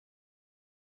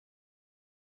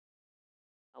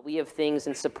We have things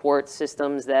and support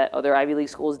systems that other Ivy League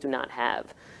schools do not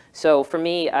have. So for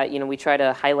me, we try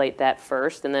to highlight that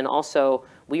first, and then also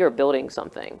we are building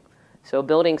something. So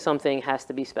building something has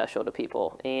to be special to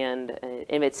people, and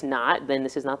if it's not, then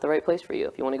this is not the right place for you.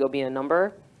 If you want to go be a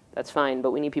number, that's fine,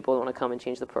 but we need people that want to come and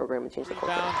change the program and change the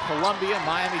culture. Down Columbia,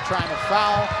 Miami trying to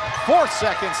foul. 4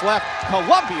 seconds left.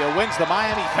 Columbia wins the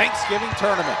Miami Thanksgiving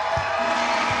tournament.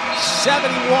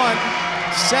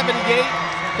 71-78,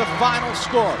 the final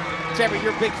score. Terry,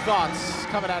 your big thoughts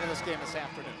coming out of this game this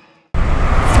afternoon.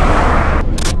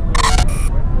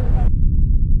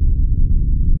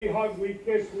 We hug, we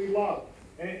kiss, we love.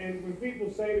 And when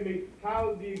people say to me,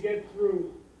 how do you get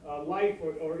through life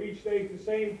or each day, it's the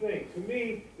same thing. To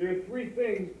me, there are 3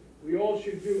 things we all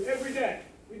should do every day.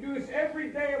 We do this every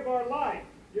day of our life.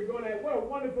 You're going to have, what a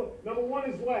wonderful, number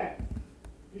 1 is laugh.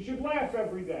 You should laugh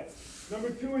every day.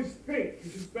 Number 2 is think.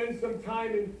 You should spend some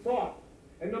time in thought.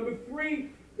 And number 3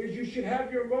 is you should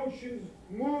have your emotions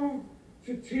move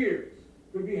to tears.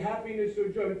 Could be happiness or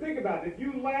joy. But think about it. If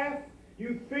you laugh,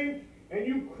 you think, and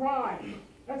you cry,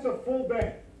 that's a full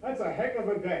day. That's a heck of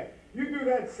a day. You do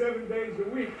that 7 days a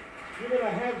week, you're going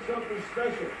to have something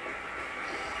special.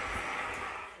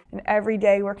 And every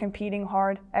day we're competing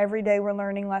hard. Every day we're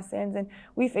learning lessons. And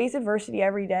we face adversity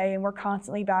every day, and we're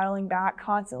constantly battling back,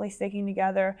 constantly sticking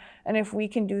together. And if we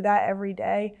can do that every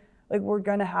day, like, we're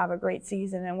going to have a great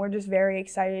season. And we're just very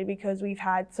excited because we've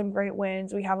had some great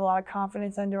wins. We have a lot of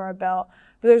confidence under our belt.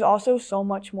 But there's also so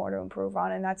much more to improve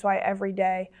on. And that's why every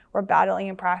day we're battling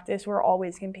in practice. We're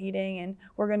always competing, and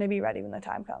we're going to be ready when the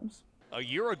time comes. A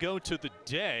year ago to the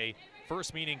day,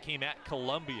 first meeting came at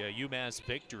Columbia, UMass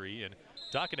victory. And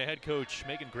talking to head coach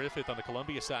Megan Griffith on the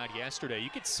Columbia side yesterday, you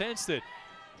could sense that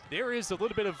there is a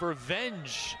little bit of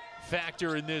revenge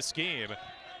factor in this game. Heard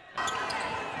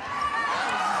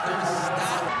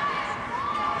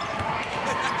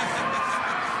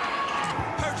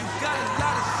you got a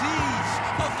lot of seeds.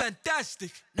 Oh, fantastic.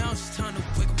 Now it's time to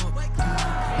wake 'em up.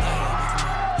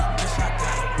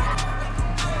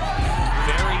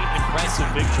 Very impressive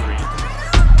victory.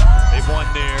 They've won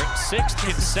their 6th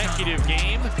consecutive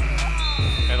game,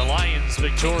 and the Lions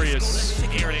victorious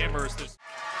here at Amherst.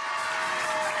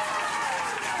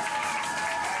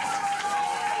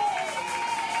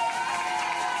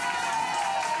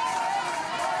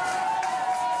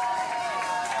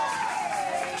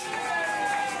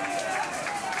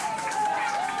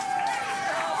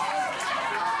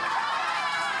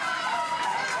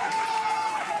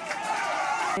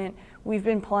 We've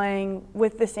been playing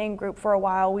with the same group for a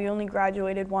while. We only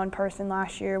graduated 1 person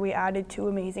last year. We added 2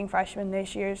 amazing freshmen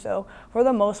this year. So for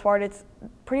the most part, it's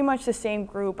pretty much the same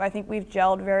group. I think we've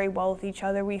gelled very well with each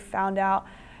other. We found out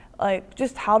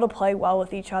just how to play well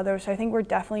with each other. So I think we're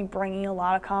definitely bringing a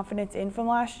lot of confidence in from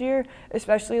last year,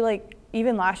 especially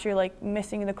even last year,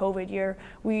 missing the COVID year,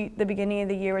 the beginning of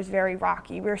the year was very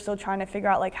rocky. We were still trying to figure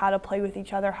out how to play with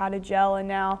each other, how to gel, and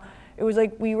now it was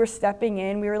we were stepping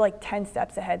in. We were 10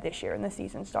 steps ahead this year, and the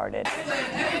season started.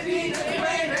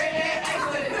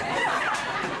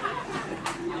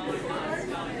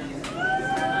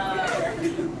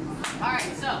 All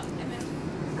right, so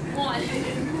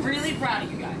 1, really proud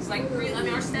of you guys.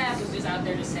 Really, our staff was just out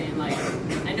there just saying,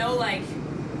 I know,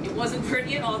 it wasn't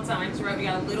pretty at all times, right? We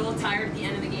got a little tired at the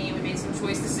end of the game. We made some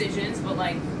choice decisions, but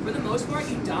for the most part,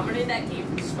 you dominated that game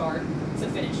from start to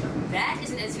finish. That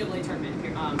is an NCAA tournament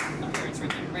appearance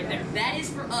right there. That is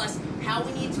for us how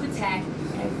we need to attack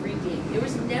every game. There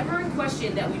was never a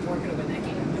question that we weren't going to win that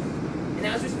game, and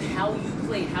that was just how you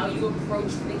played, how you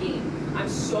approached the game. I'm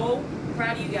so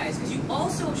proud of you guys because you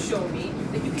also showed me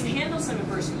that you can handle some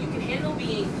adversity. You can handle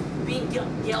being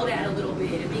yelled at a little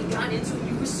bit and being gotten into it.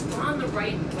 You respond the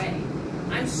right way.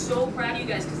 I'm so proud of you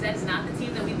guys because that is not the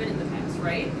team that we've been in the past,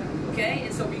 right? Okay?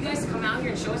 And so for you guys to come out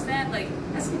here and show us that,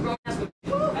 that's some grown ass.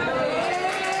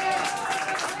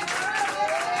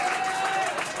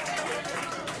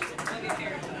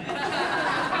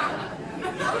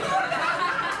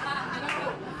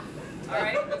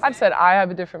 I've said I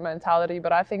have a different mentality,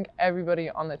 but I think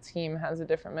everybody on the team has a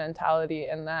different mentality,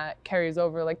 and that carries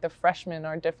over. The freshmen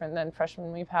are different than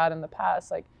freshmen we've had in the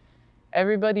past.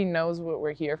 Everybody knows what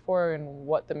we're here for and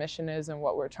what the mission is and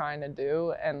what we're trying to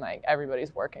do, and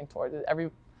everybody's working towards it.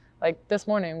 This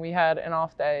morning we had an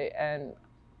off day and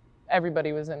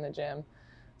everybody was in the gym.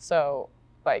 So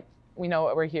we know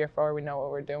what we're here for, we know what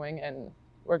we're doing, and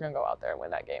we're gonna go out there and win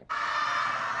that game.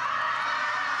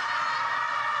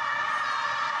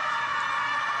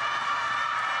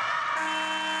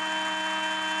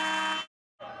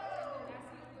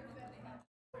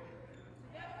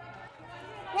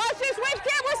 Watch this, wait,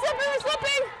 Cam, we're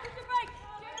slipping.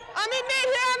 I'm in mid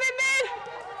here,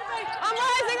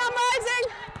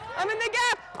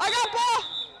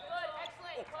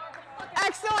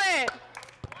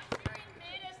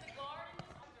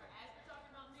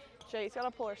 She's got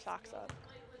to pull her socks up.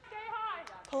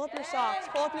 Pull up your socks.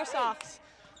 Pull up your socks.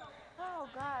 Oh,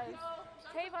 guys.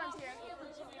 Tavon's here.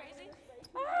 Crazy?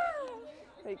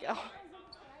 There you go.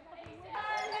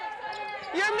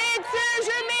 You're mid, Suze!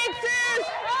 You're mid, Suze!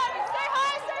 Stay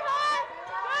high, stay high!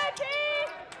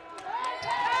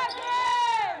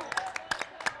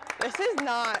 This is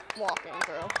not walking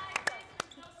through.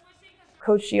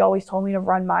 Coach G always told me to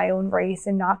run my own race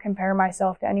and not compare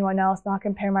myself to anyone else, not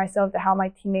compare myself to how my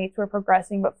teammates were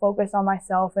progressing, but focus on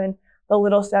myself and the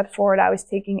little steps forward I was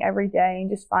taking every day and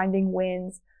just finding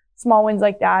wins, small wins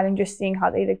like that, and just seeing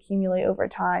how they'd accumulate over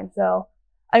time. So,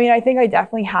 I mean, I think I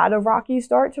definitely had a rocky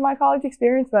start to my college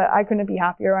experience, but I couldn't be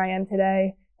happier where I am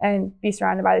today and be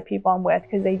surrounded by the people I'm with,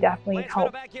 because they definitely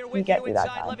helped me get through that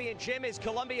time. Levy and Jim, as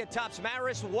Columbia tops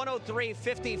Marist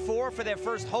 103-54 for their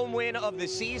first home win of the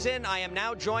season. I am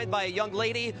now joined by a young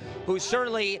lady who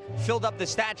certainly filled up the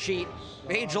stat sheet.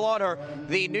 Paige Lauder,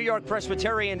 the New York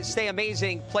Presbyterian Stay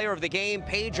Amazing Player of the Game.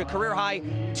 Paige, a career-high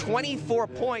 24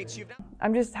 points.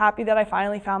 I'm just happy that I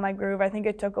finally found my groove. I think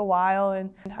it took a while,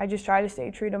 and I just try to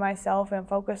stay true to myself and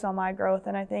focus on my growth,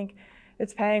 and I think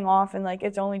it's paying off, and like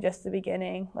it's only just the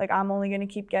beginning. Like I'm only going to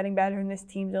keep getting better, and this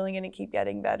team's only going to keep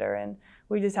getting better, and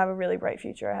we just have a really bright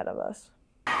future ahead of us.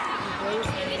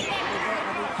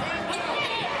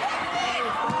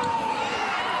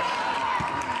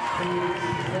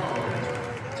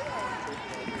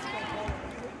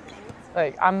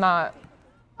 Like I'm not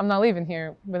leaving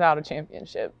here without a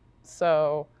championship.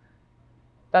 So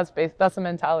that's the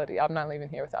mentality. I'm not leaving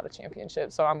here without a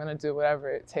championship. So I'm going to do whatever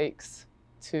it takes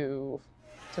to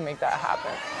make that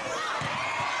happen.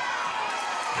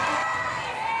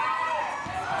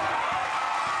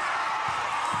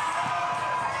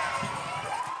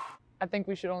 I think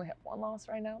we should only have one loss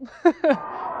right now.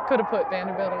 Could have put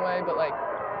Vanderbilt away, but like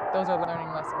those are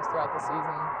learning lessons throughout the season.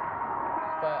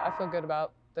 But I feel good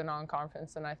about the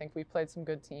non-conference, and I think we played some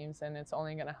good teams, and it's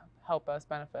only going to help us,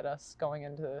 benefit us going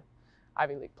into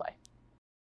Ivy League play.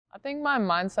 I think my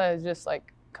mindset has just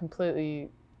like completely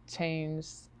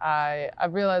changed.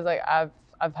 I've realized like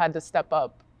I've had to step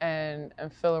up and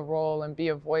fill a role and be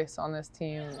a voice on this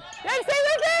team. Yeah, stay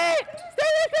with it!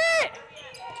 Stay with it!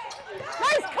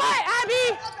 Nice cut,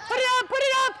 Abby! Put it up, put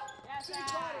it up!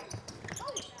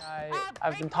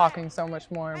 I've been talking so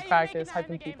much more in practice,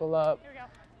 hyping people up,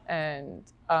 and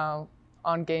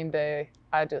on game day,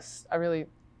 I really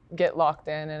get locked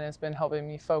in, and it's been helping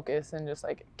me focus and just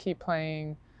like keep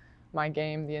playing my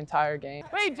game the entire game.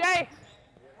 Wait, Jay!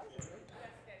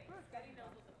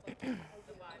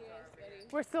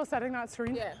 We're still setting that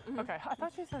screen? Yeah. Okay, I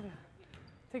thought you said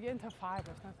to get into 5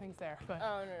 if nothing's there, but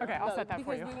okay, I'll set that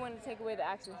for you. Because we want to take away the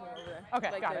action from over there.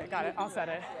 Okay, like got it. I'll set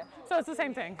it. Yeah. So it's the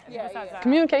same thing. Yeah.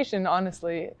 Communication,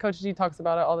 honestly, Coach G talks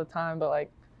about it all the time, but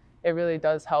like it really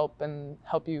does help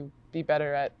you be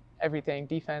better at everything: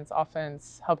 defense,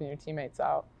 offense, helping your teammates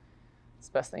out. It's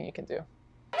the best thing you can do.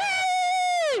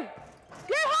 Get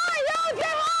high, yo! Get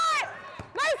high!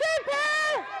 Nice hit,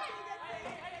 Pair!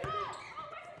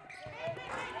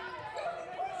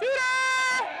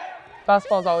 Shooter!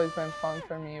 Basketball's always been fun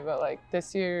for me, but like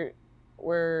this year,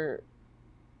 we're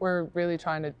really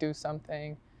trying to do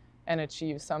something and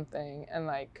achieve something, and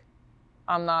like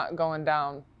I'm not going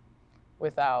down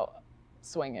without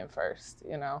swinging first,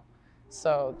 you know.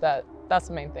 So that's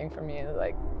the main thing for me.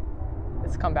 Like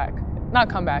it's comeback, not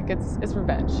comeback. It's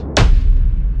revenge.